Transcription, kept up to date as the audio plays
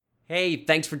Hey,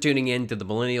 thanks for tuning in to the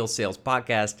Millennial Sales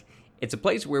Podcast. It's a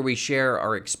place where we share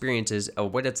our experiences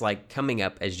of what it's like coming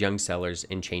up as young sellers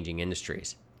in changing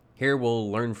industries. Here we'll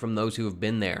learn from those who have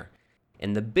been there.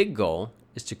 And the big goal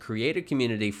is to create a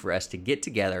community for us to get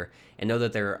together and know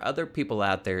that there are other people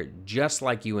out there just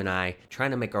like you and I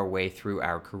trying to make our way through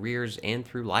our careers and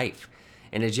through life.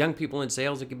 And as young people in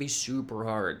sales, it can be super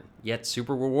hard, yet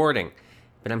super rewarding.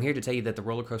 But I'm here to tell you that the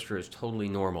roller coaster is totally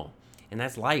normal. And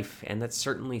that's life, and that's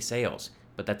certainly sales.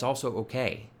 But that's also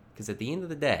okay, because at the end of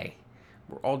the day,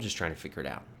 we're all just trying to figure it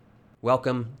out.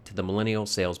 Welcome to the Millennial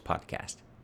Sales Podcast.